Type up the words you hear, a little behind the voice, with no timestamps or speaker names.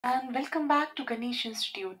And welcome back to Ganesh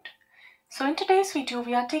Institute. So in today's video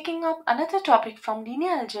we are taking up another topic from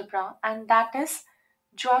linear algebra, and that is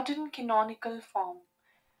Jordan canonical form.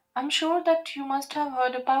 I'm sure that you must have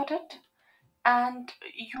heard about it, and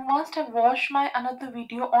you must have watched my another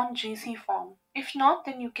video on JC form. If not,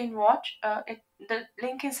 then you can watch it. The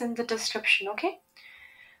link is in the description. Okay,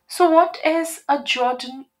 so what is a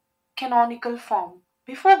Jordan canonical form?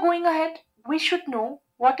 Before going ahead, we should know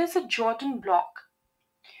what is a Jordan block.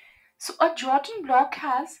 So a Jordan block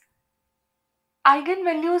has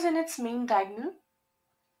eigenvalues in its main diagonal,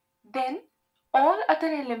 then all other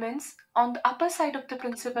elements on the upper side of the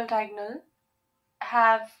principal diagonal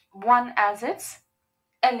have 1 as its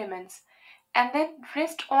elements, and then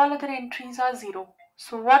rest all other entries are 0.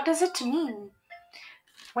 So what does it mean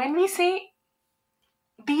when we say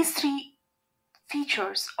these three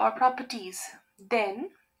features or properties? Then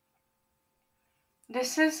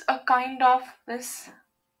this is a kind of this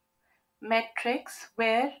matrix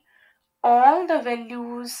where all the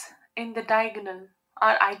values in the diagonal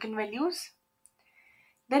are eigenvalues.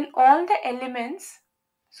 Then all the elements,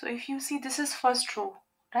 so if you see, this is first row,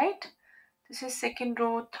 right? This is second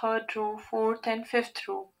row, third row, fourth and fifth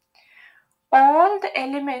row. All the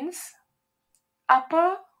elements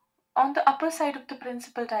upper on the upper side of the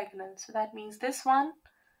principal diagonal. So that means this one,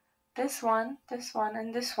 this one, this one,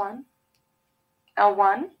 and this one are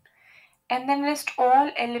 1. And then rest all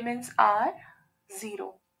elements are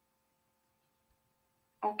 0.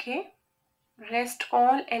 Okay? Rest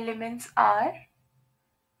all elements are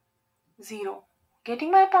 0.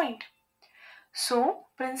 Getting my point? So,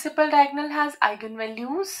 principal diagonal has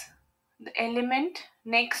eigenvalues. The element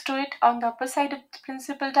next to it on the upper side of the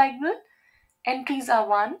principal diagonal, entries are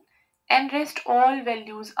 1, and rest all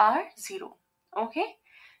values are 0. Okay.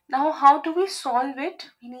 Now, how do we solve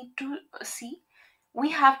it? We need to see.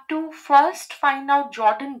 We have to first find out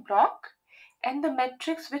Jordan block, and the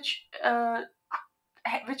matrix which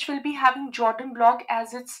will be having Jordan block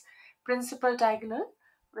as its principal diagonal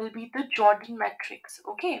will be the Jordan matrix.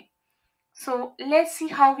 Okay. So let's see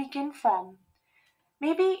how we can form.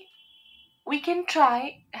 Maybe we can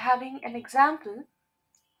try having an example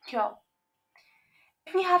here.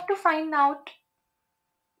 If we have to find out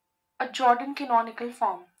a Jordan canonical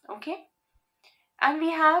form, okay? And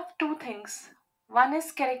we have two things. One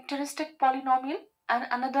is characteristic polynomial and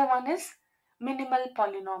another one is minimal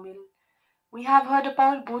polynomial. We have heard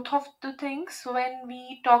about both of the things when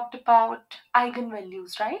we talked about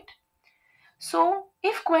eigenvalues, right? So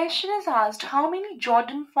if question is asked how many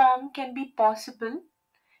Jordan form can be possible,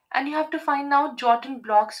 and you have to find out Jordan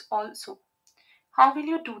blocks also. How will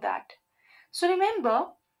you do that? So remember,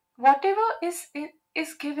 whatever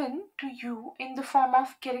is given to you in the form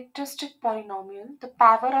of characteristic polynomial, the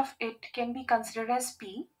power of it can be considered as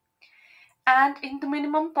p, and in the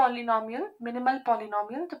minimal polynomial,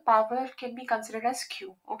 the power can be considered as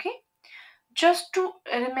q. Okay? Just to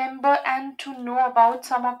remember and to know about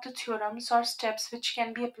some of the theorems or steps which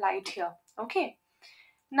can be applied here. Okay?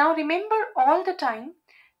 Now remember all the time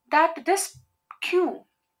that this q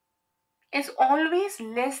is always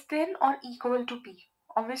less than or equal to p.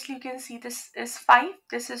 Obviously, you can see this is 5,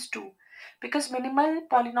 this is 2. Because minimal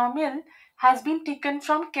polynomial has been taken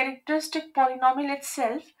from characteristic polynomial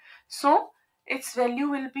itself, so its value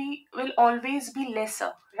will always be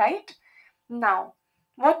lesser, right? Now,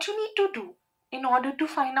 what you need to do in order to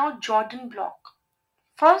find out Jordan block?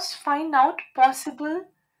 First, find out possible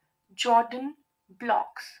Jordan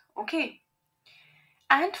blocks, okay?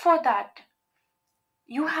 And for that,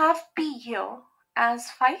 you have p here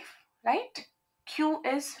as 5, right? Q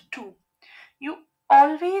is 2. You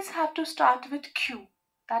always have to start with q.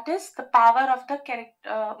 That is the power of the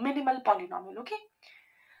minimal polynomial, okay?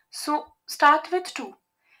 So start with 2.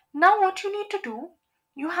 Now what you need to do,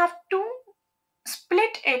 you have to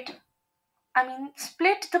split it.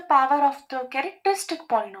 Split the power of the characteristic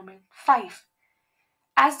polynomial, 5,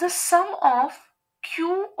 as the sum of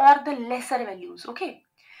q or the lesser values, okay?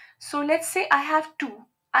 So let's say I have 2,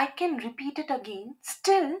 I can repeat it again.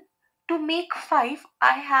 Still, to make 5,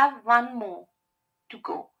 I have one more to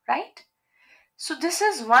go, right? So this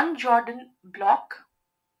is one Jordan block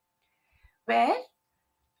where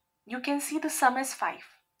you can see the sum is 5.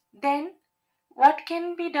 Then what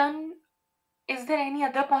can be done? Is there any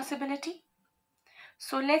other possibility?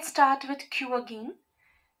 So let's start with q again.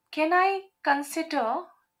 Can I consider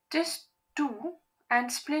this 2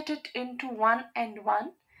 and split it into 1 and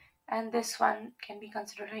 1? And this one can be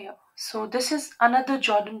considered here. So this is another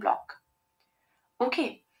Jordan block.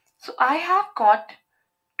 Okay, so I have got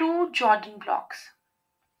two Jordan blocks.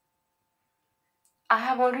 I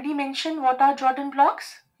have already mentioned what are Jordan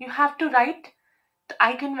blocks. You have to write the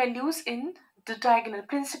eigenvalues in the diagonal,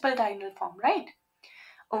 principal diagonal form, right?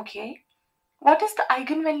 Okay, what is the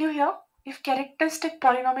eigenvalue here? If characteristic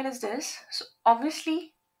polynomial is this, so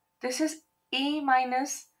obviously this is a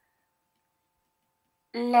minus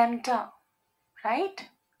lambda, right?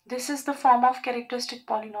 This is the form of characteristic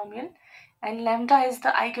polynomial and lambda is the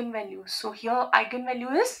eigenvalue. So here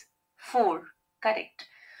eigenvalue is 4, correct?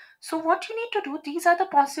 So what you need to do, these are the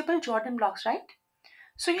possible Jordan blocks, right?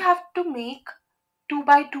 So you have to make 2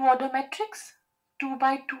 by 2 order matrix, 2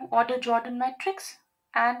 by 2 order Jordan matrix,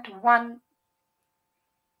 and one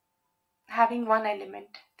having one element.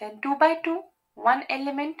 Then 2 by 2, one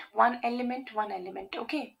element, one element, one element.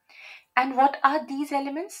 Okay. And what are these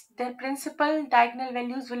elements? Their principal diagonal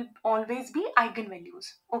values will always be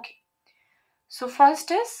eigenvalues. Okay. So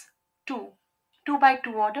first is 2, 2 by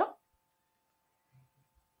 2 order.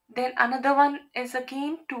 Then another one is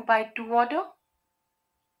again 2 by 2 order.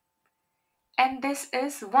 And this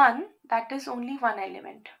is 1, that is only one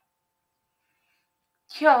element.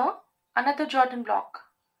 Here, another Jordan block,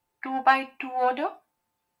 2 by 2 order,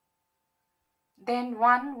 then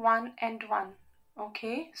 1, 1 and 1.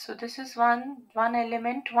 Okay, so this is one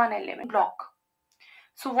element block.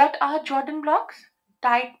 So what are Jordan blocks?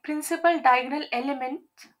 Principal diagonal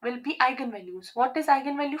elements will be eigenvalues. What is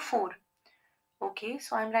eigenvalue? 4. Okay,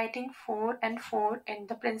 so I'm writing 4 and 4 in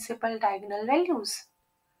the principal diagonal values.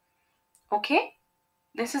 Okay,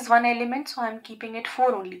 this is one element, so I'm keeping it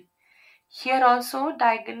 4 only. Here also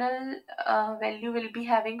diagonal value will be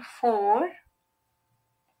having 4.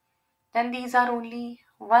 Then these are only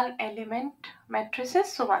one element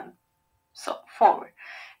matrices, so 1. So 4.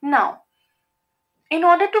 Now, in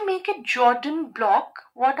order to make a Jordan block,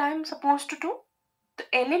 what I am supposed to do? The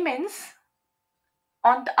elements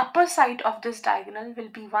on the upper side of this diagonal will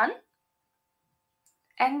be 1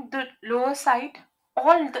 and the lower side,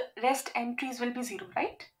 all the rest entries will be 0,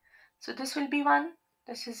 right? So this will be 1,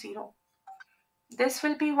 this is 0. This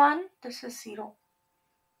will be 1, this is 0.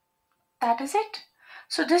 That is it.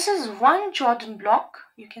 So this is one Jordan block,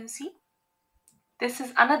 you can see. This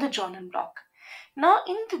is another Jordan block. Now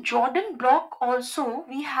in the Jordan block also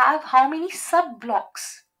we have how many sub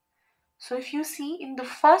blocks? So if you see in the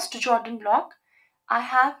first Jordan block, I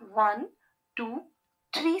have 1, 2,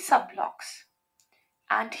 3 sub blocks.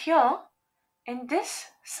 And here in this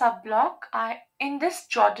sub block, in this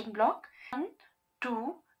Jordan block, 1,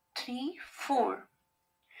 2, 3, 4.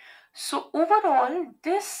 So overall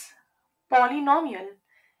this polynomial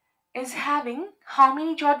is having how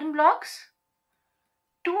many Jordan blocks?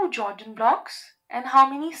 2 Jordan blocks. And how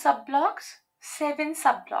many sub blocks? 7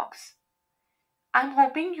 sub blocks. I'm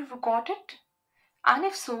hoping you've got it. And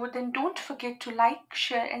if so, then don't forget to like,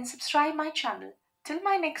 share and subscribe my channel. Till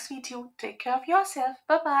my next video, take care of yourself.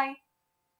 Bye bye.